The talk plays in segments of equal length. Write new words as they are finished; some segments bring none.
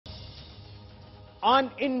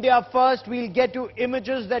on India First. We'll get you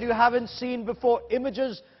images that you haven't seen before,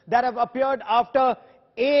 images that have appeared after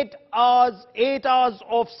 8 hours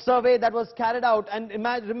of survey that was carried out. And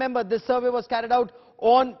remember, this survey was carried out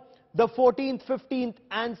on the 14th, 15th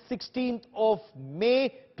and 16th of May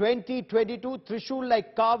 2022.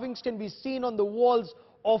 Trishul-like carvings can be seen on the walls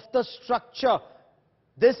of the structure.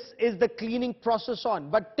 This is the cleaning process on.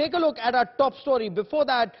 But take a look at our top story. Before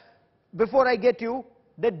that, before I get you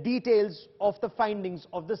the details of the findings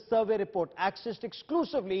of the survey report accessed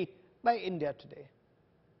exclusively by India Today.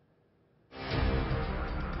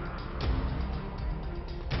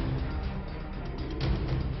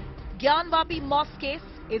 Gyanvapi Mosque case,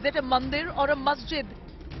 is it a mandir or a masjid?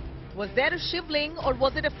 Was there a Shivling or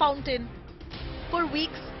was it a fountain? For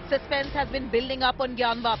weeks, suspense has been building up on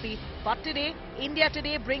Gyanvapi. But today, India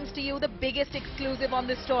Today brings to you the biggest exclusive on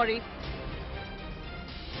this story.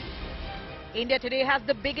 India Today has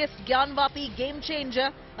the biggest Gyanvapi game changer,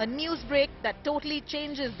 a news break that totally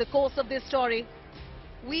changes the course of this story.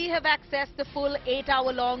 We have accessed the full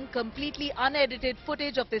 8-hour-long, completely unedited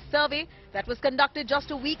footage of this survey that was conducted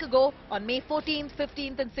just a week ago on May 14th,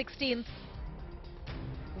 15th and 16th.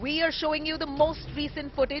 We are showing you the most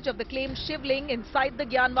recent footage of the claimed Shivling inside the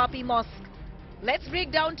Gyanvapi Mosque. Let's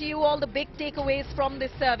break down to you all the big takeaways from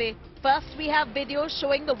this survey. First, we have videos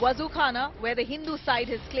showing the wazukhana, where the Hindu side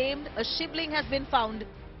has claimed a Shivling has been found.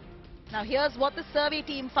 Now here's what the survey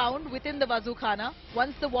team found within the wazukhana.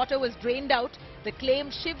 Once the water was drained out, the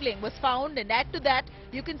claimed Shivling was found, and add to that,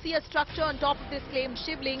 you can see a structure on top of this claimed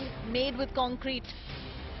Shivling made with concrete.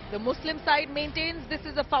 The Muslim side maintains this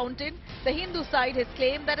is a fountain. The Hindu side has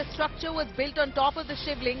claimed that a structure was built on top of the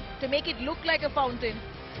Shivling to make it look like a fountain.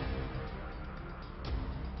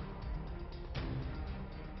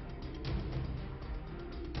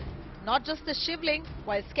 Not just the Shivling,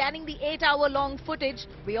 while scanning the 8-hour-long footage,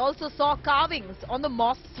 we also saw carvings on the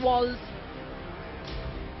mosque's walls.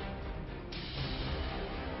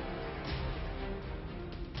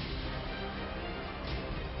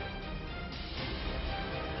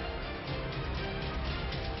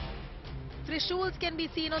 Trishuls can be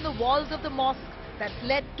seen on the walls of the mosque. That's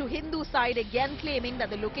led to Hindu side again claiming that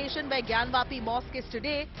the location where Gyanvapi Mosque is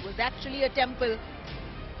today was actually a temple.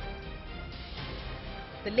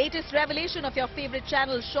 The latest revelation of your favorite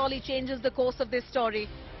channel surely changes the course of this story.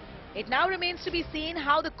 It now remains to be seen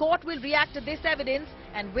how the court will react to this evidence,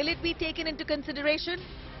 and will it be taken into consideration?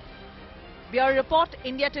 Bureau Report,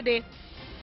 India Today.